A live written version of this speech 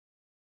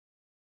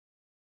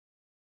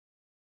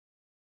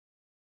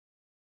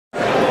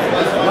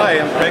Hi,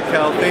 I'm Craig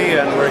Calfee,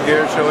 and we're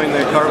here showing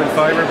the carbon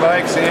fiber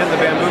bikes and the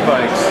bamboo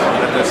bikes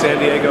at the San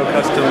Diego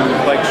Custom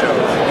Bike Show.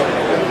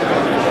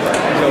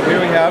 So here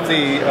we have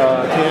the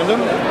Tandem.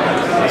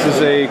 This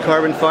is a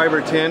carbon fiber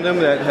tandem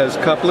that has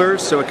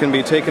couplers, so it can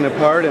be taken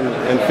apart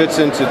and fits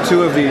into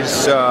two of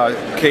these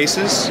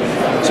cases.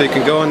 So you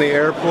can go on the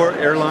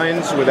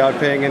airlines without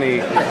paying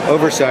any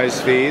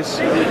oversized fees,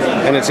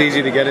 and it's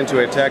easy to get into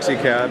a taxi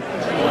cab.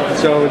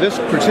 So this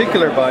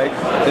particular bike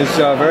is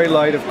very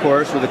light, of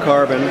course, with the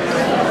carbon,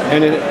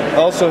 and it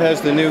also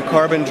has the new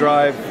carbon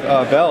drive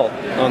bell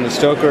on the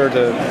Stoker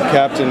to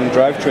Captain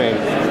drivetrain.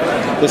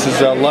 This is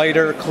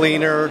lighter,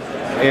 cleaner,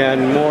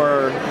 and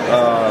more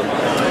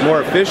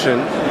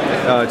efficient.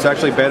 It's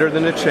actually better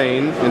than a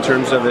chain in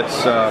terms of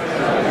its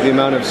the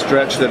amount of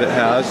stretch that it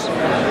has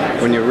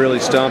when you really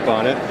stomp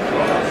on it.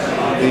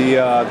 The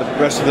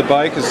rest of the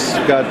bike has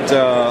got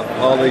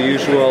all the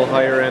usual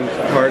higher-end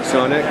parts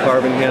on it: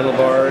 carbon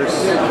handlebars,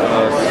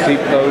 seat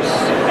posts.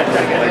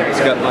 It's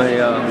got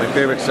my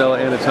favorite Sella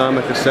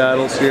Anatomica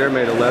saddles here,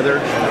 made of leather.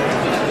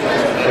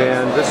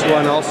 And this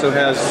one also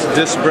has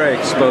disc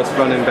brakes, both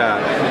front and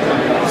back.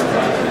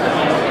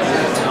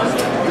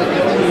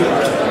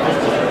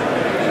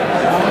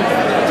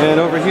 And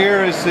over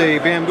here is a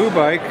bamboo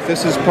bike.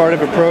 This is part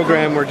of a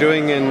program we're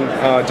doing in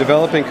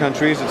developing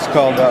countries. It's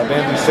called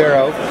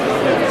Bamboosero.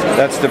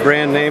 That's the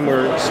brand name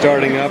we're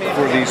starting up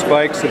for these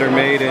bikes that are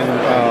made in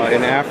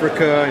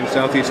Africa and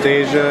Southeast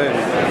Asia,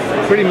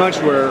 and pretty much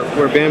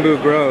where bamboo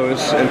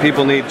grows and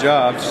people need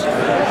jobs.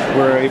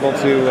 We're able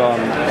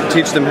to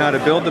teach them how to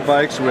build the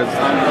bikes with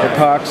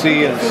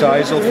epoxy and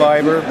sisal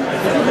fiber,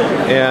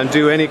 and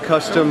do any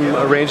custom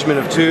arrangement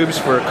of tubes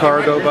for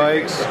cargo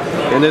bikes.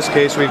 In this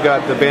case, we've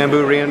got the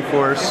bamboo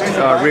reinforced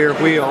rear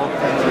wheel,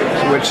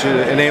 which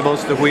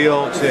enables the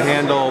wheel to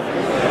handle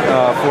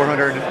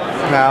 400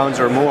 pounds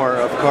or more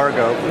of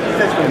cargo,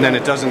 and then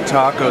it doesn't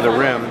taco the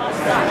rim.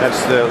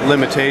 That's the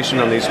limitation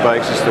on these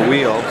bikes, is the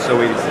wheel, so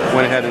we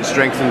went ahead and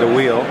strengthened the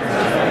wheel.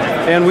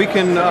 And we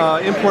can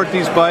import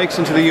these bikes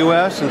into the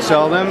U.S. and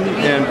sell them,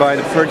 and by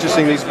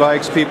purchasing these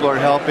bikes, people are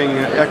helping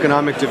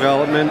economic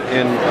development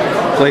in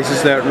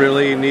places that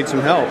really need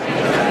some help.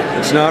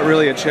 It's not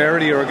really a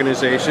charity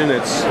organization.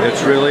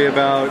 It's really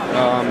about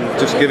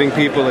just giving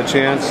people a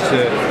chance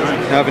to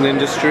have an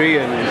industry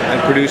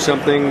and produce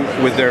something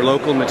with their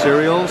local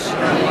materials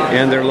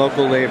and their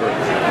local labor.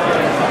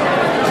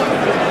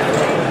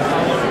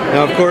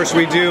 Now, of course,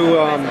 we do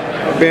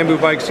bamboo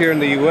bikes here in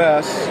the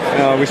U.S.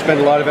 We spend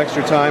a lot of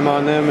extra time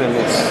on them, and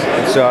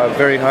it's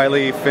very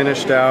highly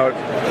finished out.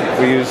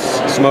 We use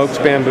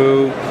smoked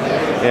bamboo,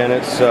 and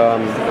it's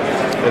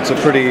a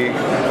pretty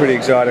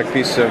exotic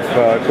piece of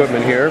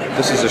equipment here.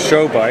 This is a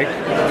show bike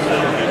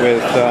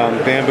with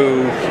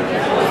bamboo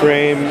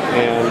frame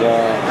and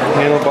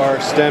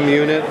handlebar stem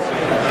unit.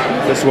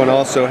 This one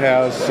also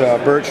has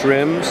birch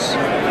rims,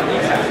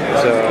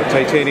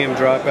 titanium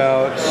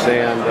dropouts,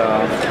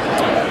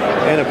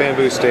 and a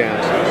bamboo stand.